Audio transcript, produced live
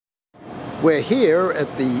We're here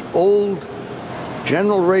at the old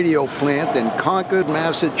General Radio plant in Concord,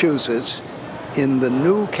 Massachusetts, in the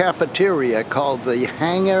new cafeteria called the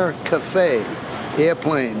Hangar Cafe.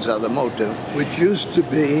 Airplanes are the motive. Which used to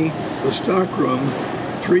be the stockroom,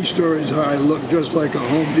 3 stories high, looked just like a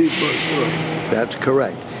Home Depot store. That's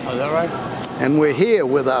correct. Oh, is that right? And we're here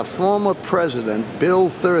with our former president, Bill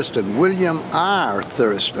Thurston, William R.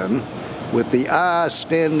 Thurston, with the R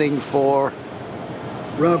standing for...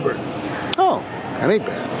 Robert. Oh, that ain't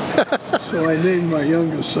bad. So I named my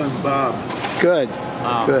youngest son Bob. Good,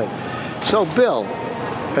 Wow. good. So Bill,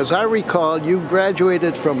 as I recall, you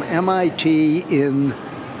graduated from MIT in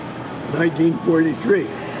 1943.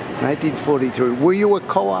 1943. Were you a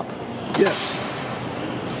co-op? Yes.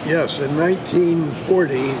 Yes, in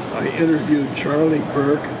 1940, I interviewed Charlie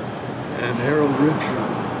Burke and Harold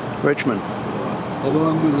Richmond.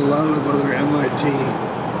 along with a lot of other MIT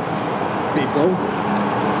people.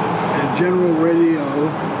 And General Radio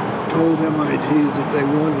told MIT that they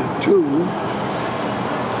wanted 2.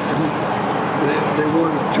 And they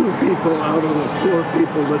wanted 2 people out of the 4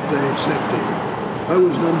 people that they accepted. I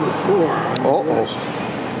was number 4 on the list.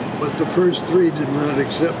 But the first 3 did not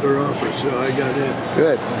accept their offer, so I got in.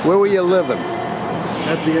 Good. Where were you living?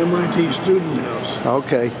 At the MIT Student House.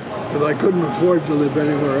 Okay. But I couldn't afford to live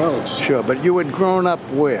anywhere else. Sure, but you had grown up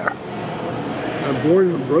where? I'm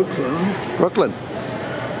born in Brooklyn. Brooklyn.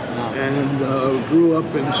 And grew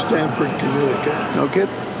up in Stamford, Connecticut. Okay.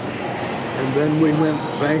 And then we went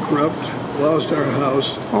bankrupt, lost our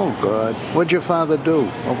house. Oh, God. What'd your father do?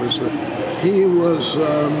 What was it? He was,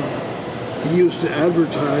 he used to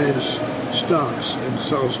advertise stocks and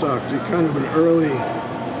sell stocks. He kind of an early,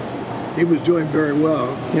 he was doing very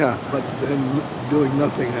well. Yeah. But then doing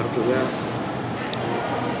nothing after that.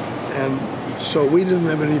 And so we didn't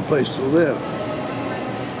have any place to live.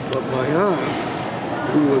 But my aunt,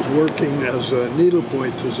 who was working as a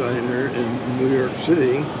needlepoint designer in New York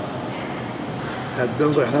City, had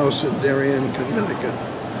built a house in Darien, Connecticut.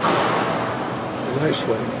 A nice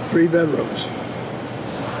one, 3 bedrooms.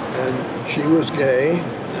 And she was gay,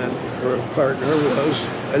 and her partner was,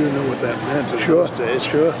 I didn't know what that meant in those days.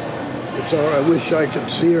 Sure. It's all right. I wish I could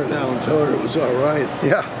see her now and tell her it was all right.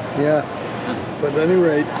 Yeah, yeah. But at any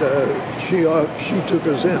rate, she took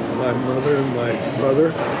us in, my mother and my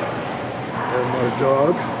brother and our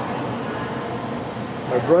dog.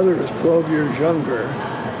 My brother is 12 years younger,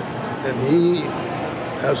 and he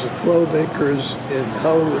has 12 acres in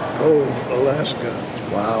Hollywood Cove, Alaska.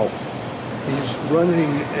 Wow. He's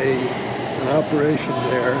running an operation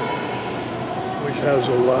there, which has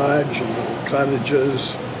a lodge and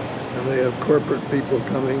cottages, and they have corporate people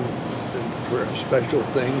coming for special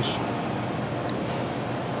things.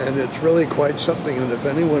 And it's really quite something, and if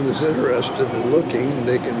anyone is interested in looking,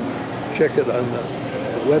 they can check it on the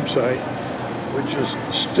website, which is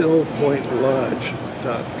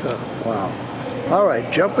stillpointlodge.com. Wow. All right,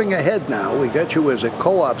 jumping ahead now, we got you as a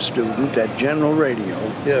co-op student at General Radio.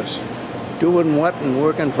 Yes. Doing what and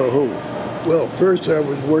working for who? Well, first I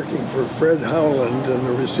was working for Fred Howland in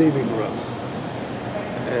the receiving room.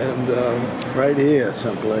 And right here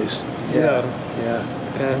someplace. Yeah. Yeah.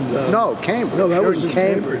 And no, Cambridge. No, that You're was in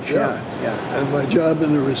Cambridge. Yeah. Yeah. And my job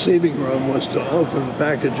in the receiving room was to open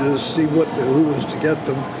packages, see who was to get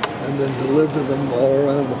them, and then deliver them all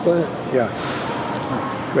around the plant. Yeah.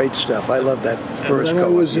 Great stuff. I love that first. And then I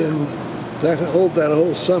was in that whole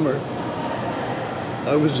summer.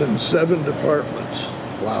 I was in 7 departments.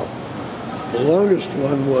 Wow. The longest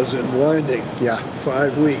one was in winding. Yeah.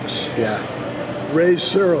 5 weeks. Yeah. Ray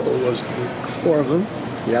Searle was the foreman.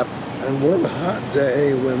 Yep. And one hot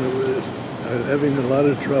day when it was having a lot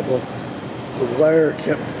of trouble, the wire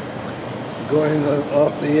kept going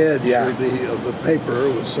off the edge of the paper.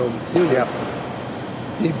 It was so humid. Yep.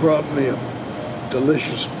 He brought me a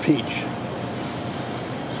delicious peach.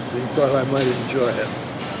 He thought I might enjoy it.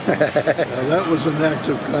 Now that was an act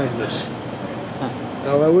of kindness.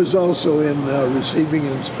 Now I was also in receiving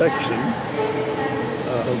inspection.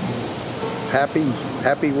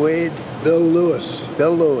 Happy Wade? Bill Lewis.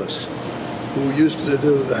 Bill Lewis. Who used to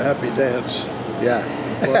do the happy dance. Yeah.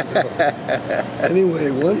 Anyway,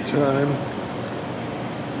 one time,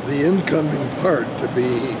 the incoming part to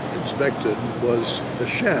be inspected was a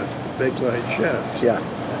shaft, a bakelite shaft. Yeah.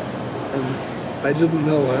 And I didn't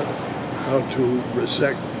know how to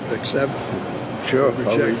accept, reject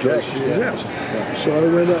those shafts. Yeah. So I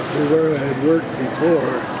went up to where I had worked before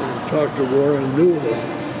and talked to Warren Newell,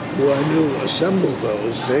 who I knew assembled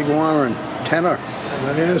those. Big Warren, tenor. And I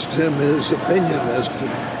asked him his opinion as to,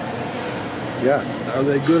 are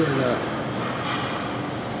they good or not?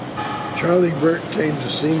 Charlie Burke came to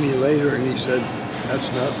see me later and he said, That's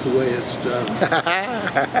not the way it's done.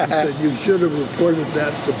 He said, you should have reported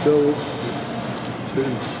that to Bill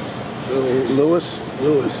Lewis?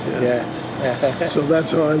 Lewis, yeah. So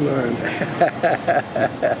that's how I learned.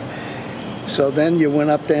 So then you went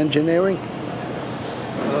up to engineering?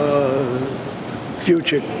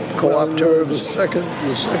 Future co-op the terms? second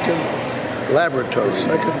Laboratory. The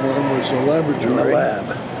second one was a laboratory. In the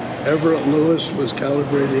lab. Everett Lewis was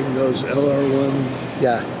calibrating those LR1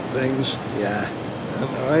 things. Yeah. And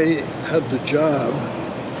I had the job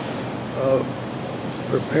of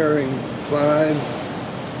preparing 5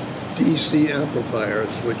 DC amplifiers,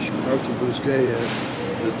 which Martha Bousquet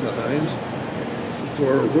had designed,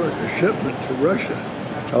 for a shipment to Russia.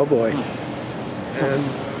 Oh boy.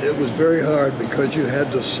 And it was very hard because you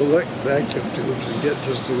had to select vacuum tubes and get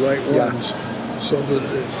just the right ones so that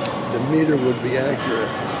the meter would be accurate.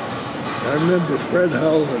 I remember Fred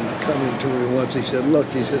Howland coming to me once. He said, look,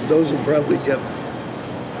 he said, those will probably get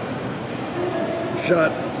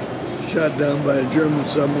shot down by a German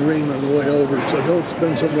submarine on the way over, so don't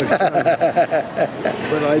spend so much time.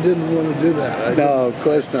 But I didn't want to do that. No, of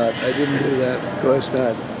course not. I didn't do that. Of course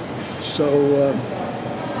not. So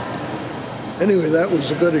anyway, that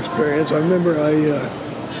was a good experience. I remember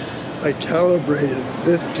I calibrated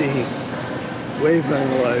 50 wave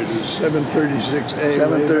analyzers, 736A.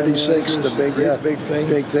 736, the big thing.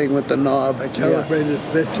 Big thing with the knob. I calibrated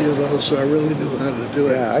 50 of those, so I really knew how to do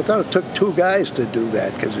it. Yeah, I thought it took 2 guys to do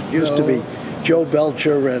that, because it used to be Joe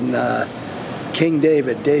Belcher and King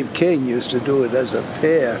David. Dave King used to do it as a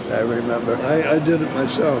pair, I remember. I did it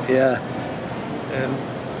myself. Yeah. And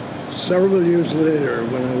several years later,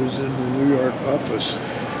 when I was in the New York office,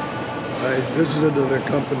 I visited a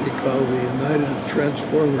company called the United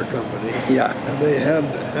Transformer Company. Yeah. And they had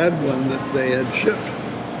one that they had shipped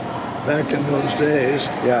back in those days.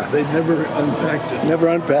 Yeah. They'd never unpacked it. Never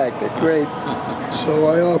unpacked it. Great. So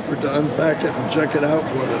I offered to unpack it and check it out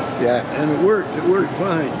for them. Yeah. And it worked. It worked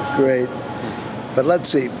fine. Great. But let's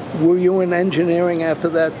see. Were you in engineering after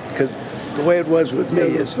that? Because the way it was with me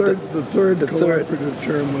is the third cooperative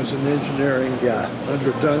term was in engineering. Yeah.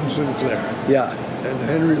 Under Don Sinclair. Yeah. And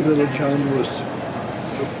Henry Littlejohn was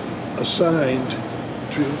assigned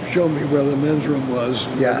to show me where the men's room was,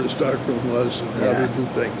 and where the stock room was, and how to do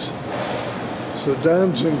things. So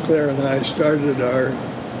Don Sinclair and I started our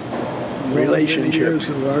relationship. Many years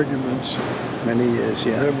of arguments. Many years,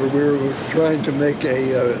 yeah. Remember, we were trying to make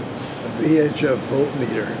a VHF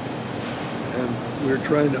voltmeter, and we were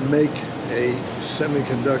trying to make a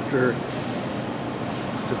semiconductor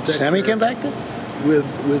detector. Semiconductor? With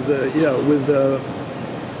a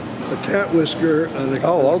cat whisker and a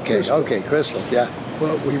crystal. Crystal, yeah.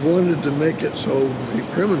 But we wanted to make it so be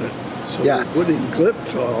permanent. So we're putting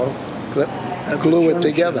Gliptol, glue it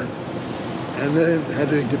together. And then had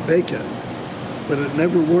to bake it. But it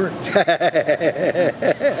never worked. So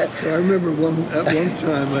I remember at one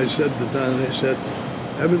time I said to Don, I said,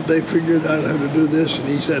 haven't they figured out how to do this? And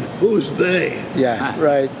he said, who's they? Yeah,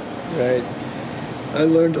 right. I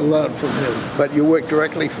learned a lot from him. But you worked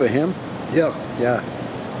directly for him? Yeah. Yeah.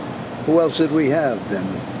 Who else did we have then?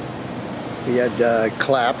 We had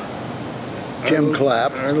Clapp, Jim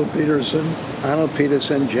Clapp. Arnold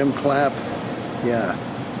Peterson, Jim Clapp. Yeah.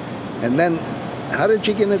 And then, how did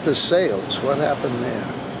you get into sales? What happened there?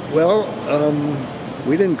 Well,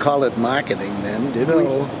 we didn't call it marketing then, did we?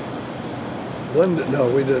 No,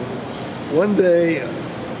 we didn't. One day,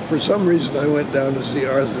 for some reason, I went down to see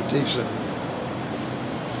Arthur Thiessen,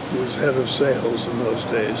 who was head of sales in those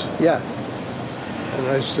days. Yeah. And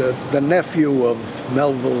I said, the nephew of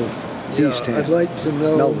Melville Eastham. I'd like to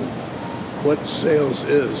know what sales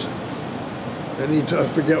is. And I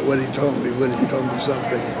forget what he told me, but he told me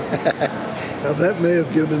something. Now that may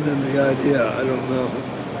have given him the idea, I don't know.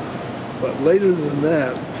 But later than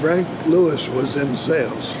that, Frank Lewis was in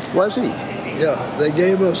sales. Was he? Yeah, they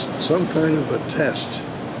gave us some kind of a test.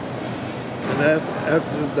 And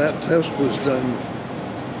after that test was done,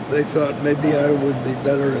 they thought maybe I would be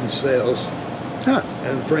better in sales. Huh.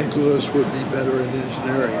 And Frank Lewis would be better in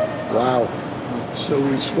engineering. Wow. So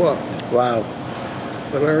we swapped. Wow.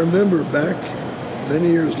 But I remember back many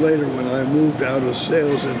years later when I moved out of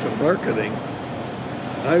sales into marketing,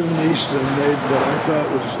 Ivan Easton made what I thought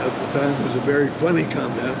was, at the time, was a very funny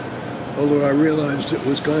comment, although I realized it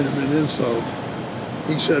was kind of an insult.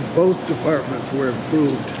 He said both departments were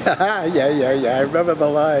improved. Yeah, I remember the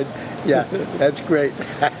line. Yeah, that's great.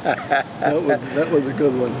 that was a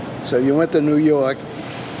good one. So you went to New York,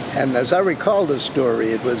 and as I recall the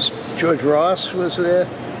story, it was George Ross was there?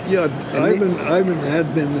 Yeah, Ivan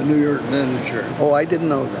had been the New York manager. Oh, I didn't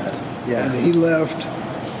know that. Yeah. And he left,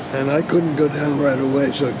 And I couldn't go down right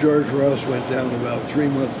away, so George Ross went down about 3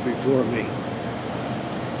 months before me.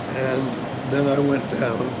 And then I went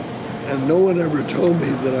down, and no one ever told me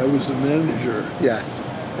that I was the manager. Yeah,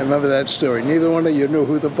 I remember that story. Neither one of you knew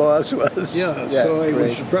who the boss was. Yeah, so it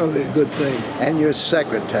was probably a good thing. And your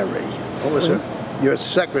secretary, what was her? Your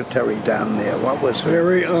secretary down there, what was her?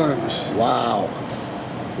 Mary Arms. Wow.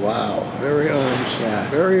 Wow. Mary Arms. Yeah.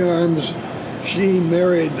 Mary Arms, she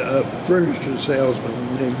married a furniture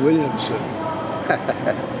salesman named Williamson.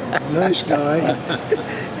 Nice guy.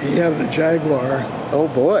 He had a Jaguar. Oh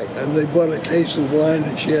boy. And they bought a case of wine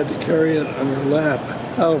and she had to carry it on her lap.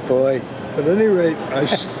 Oh boy. At any rate,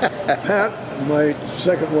 Pat, my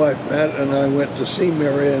second wife, Pat, and I went to see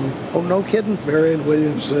Marion. Oh, no kidding? Marion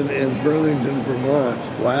Williamson in Burlington, Vermont.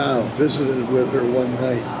 Wow. Visited with her one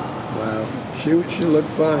night. Wow. She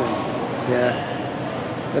looked fine. Yeah.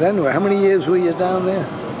 But anyway, how many years were you down there?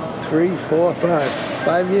 3, 4, 5?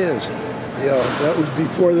 5 years. Yeah, that was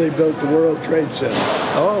before they built the World Trade Center.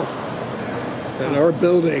 Oh. And our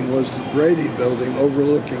building was the Brady building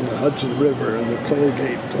overlooking the Hudson River and the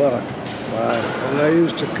Colgate clock. Wow. And I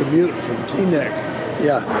used to commute from Teaneck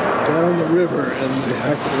down the river in the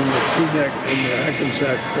Teaneck and the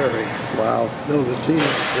Hackensack Ferry. Wow. No, the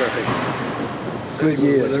Teaneck Ferry. Good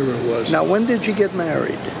years. Whatever it was. Now, when did you get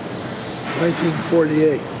married?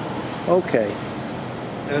 1948. Okay.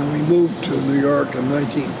 And we moved to New York in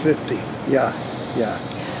 1950. Yeah, yeah.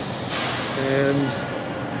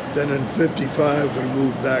 And then in 55, we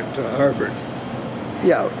moved back to Harvard.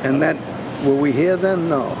 Yeah, and then, were we here then?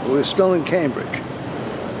 No, we were still in Cambridge.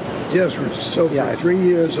 Yes, so for 3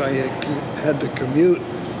 years I had to commute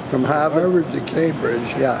from Harvard to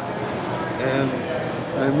Cambridge. Yeah. And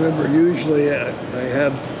I remember usually I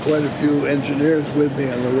had quite a few engineers with me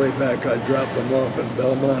on the way back. I'd drop them off in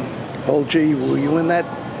Belmont. Holgi, were you in that?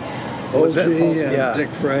 Holgi and Dick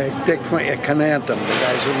Frank. Dick Frank at Canantum, the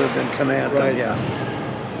guys who lived in Canantum, right. Yeah.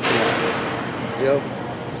 Yep.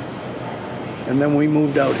 And then we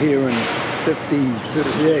moved out here in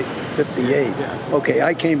 58. Yeah. Okay,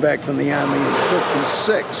 I came back from the Army in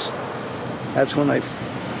 56. That's when I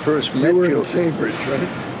first met you. You were in Cambridge, right?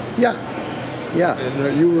 Yeah. Yeah.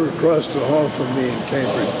 And you were across the hall from me in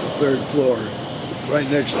Cambridge, the 3rd floor, right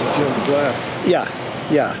next to Jim Clapp. Yeah,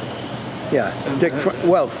 yeah, yeah.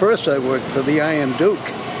 Well, first I worked for the Iron Duke,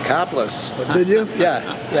 Copless. Oh, did you?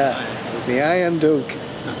 Yeah, yeah. The Iron Duke.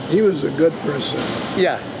 He was a good person.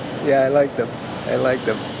 Yeah, yeah, I liked him. I liked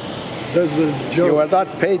him. There's a joke. You are not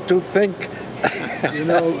paid to think. You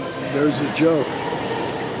know, there's a joke.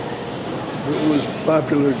 It was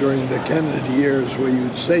popular during the Kennedy years where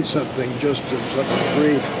you'd say something, just something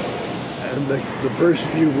brief, and the person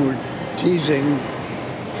you were teasing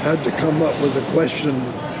had to come up with a question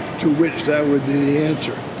to which that would be the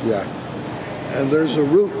answer. Yeah. And there's a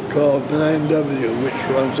route called 9W which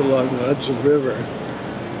runs along the Hudson River.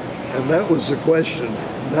 And that was the question,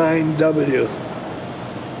 9W.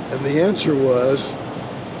 And the answer was,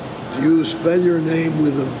 do you spell your name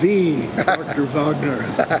with a V, Dr. Wagner?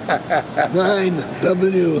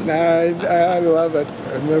 9W. 9, I love it.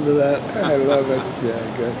 I remember that. I love it. Yeah,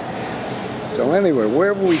 good. So anyway,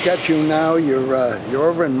 wherever we got you now, you're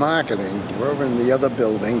over in marketing. You're over in the other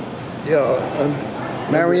building. Yeah.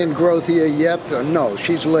 Marion Grothier yet? Or no,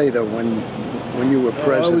 she's later when you were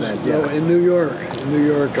president. No, in New York. In New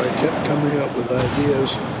York, I kept coming up with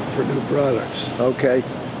ideas for new products. Okay.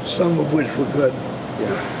 Some of which were good.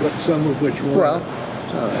 Yeah. But some of which weren't. Well,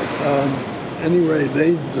 all right. Anyway,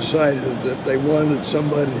 they decided that they wanted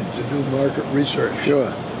somebody to do market research.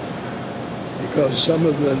 Sure. Because some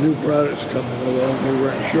of the new products coming along we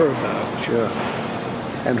weren't sure about. Sure.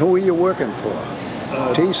 And who were you working for?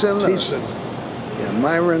 Thiessen? Thiessen. Yeah,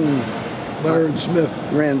 Myron Smith.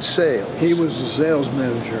 Ran sales. He was the sales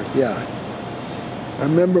manager. Yeah. I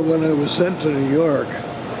remember when I was sent to New York,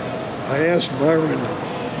 I asked Myron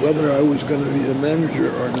whether I was going to be the manager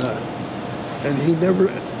or not. And he never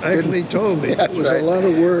actually told me. That's it was right. a lot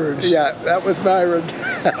of words. Yeah, that was Myron.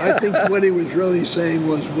 I think what he was really saying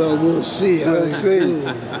was, well, we'll see. We'll see.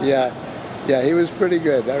 Yeah. Yeah, he was pretty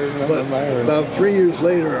good. I remember Myron. About 3 years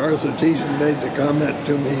later, Arthur Thiessen made the comment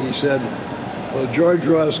to me. He said, well, George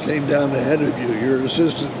Ross came down ahead of you. Your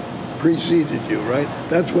assistant preceded you, right?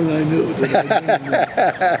 That's when I knew that I didn't know.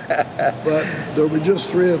 But there were just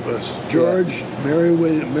 3 of us. George,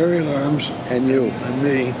 Mary Arms, and you. And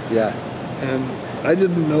me. Yeah. And I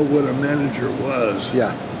didn't know what a manager was.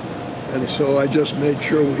 Yeah. And so I just made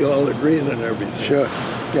sure we all agreed on everything. Sure.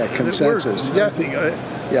 Yeah, consensus. Yeah. I think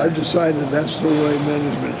I decided that's the way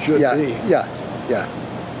management should be. Yeah. Yeah.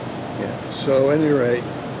 Yeah. So at any rate.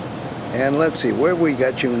 And let's see, where we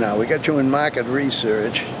got you now? We got you in market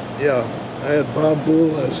research. Yeah, I had Bob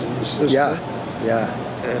Bull as an assistant. Yeah, yeah.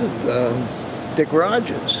 And Dick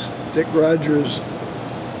Rogers. Dick Rogers.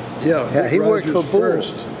 Yeah, Yeah, Dick he Rogers worked for Bull.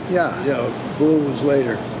 first. Yeah. Yeah, Bull was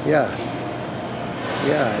later. Yeah.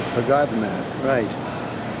 Yeah, I'd forgotten that. Right.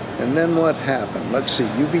 And then what happened? Let's see.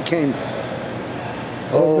 You became...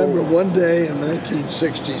 I remember one day in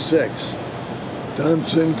 1966, Don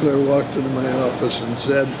Sinclair walked into my office and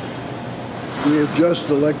said, "We have just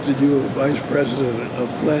elected you as Vice President of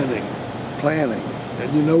Planning." Planning.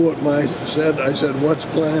 And you know what I said? I said, "What's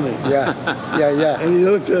planning?" Yeah, yeah, yeah. And he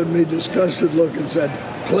looked at me, disgusted look, and said,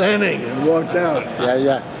 "Planning," and walked out. Yeah,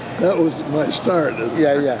 yeah. That was my start as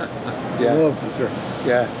Yeah, yeah. Yeah. an officer.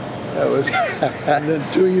 Yeah, that was... And then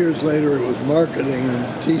 2 years later, it was marketing, and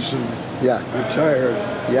Thiessen Yeah, retired.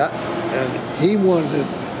 yeah. And he wanted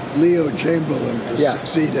Leo Chamberlain to Yeah.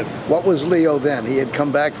 succeed him. What was Leo then? He had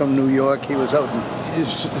come back from New York. He was out in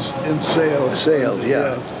He's in sales. sales.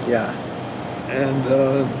 Yeah, yeah. And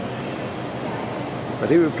But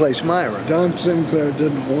he replaced Myron. Don Sinclair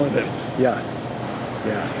didn't want him. Yeah,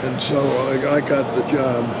 yeah, And so I got the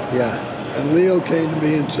job. yeah. And Leo came to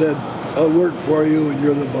me and said, "I'll work for you and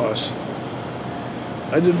you're the boss."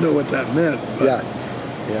 I didn't know what that meant, but Yeah,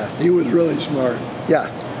 yeah, he was really smart. yeah,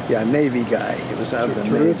 yeah. Navy guy. He was out of the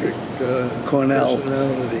Terrific Navy. Cornell.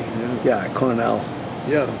 personality. Yeah, Cornell.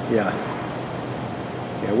 Yeah. Yeah.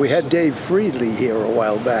 Yeah, we had Dave Friedley here a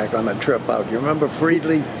while back on a trip out. You remember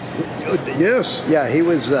Friedley? Yes. Yeah, he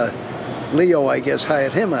was, Leo, I guess,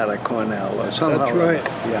 hired him out of Cornell or somehow. That's right.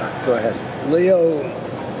 Yeah, go ahead. Leo.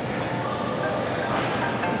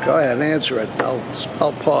 Go ahead, answer it.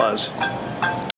 I'll pause.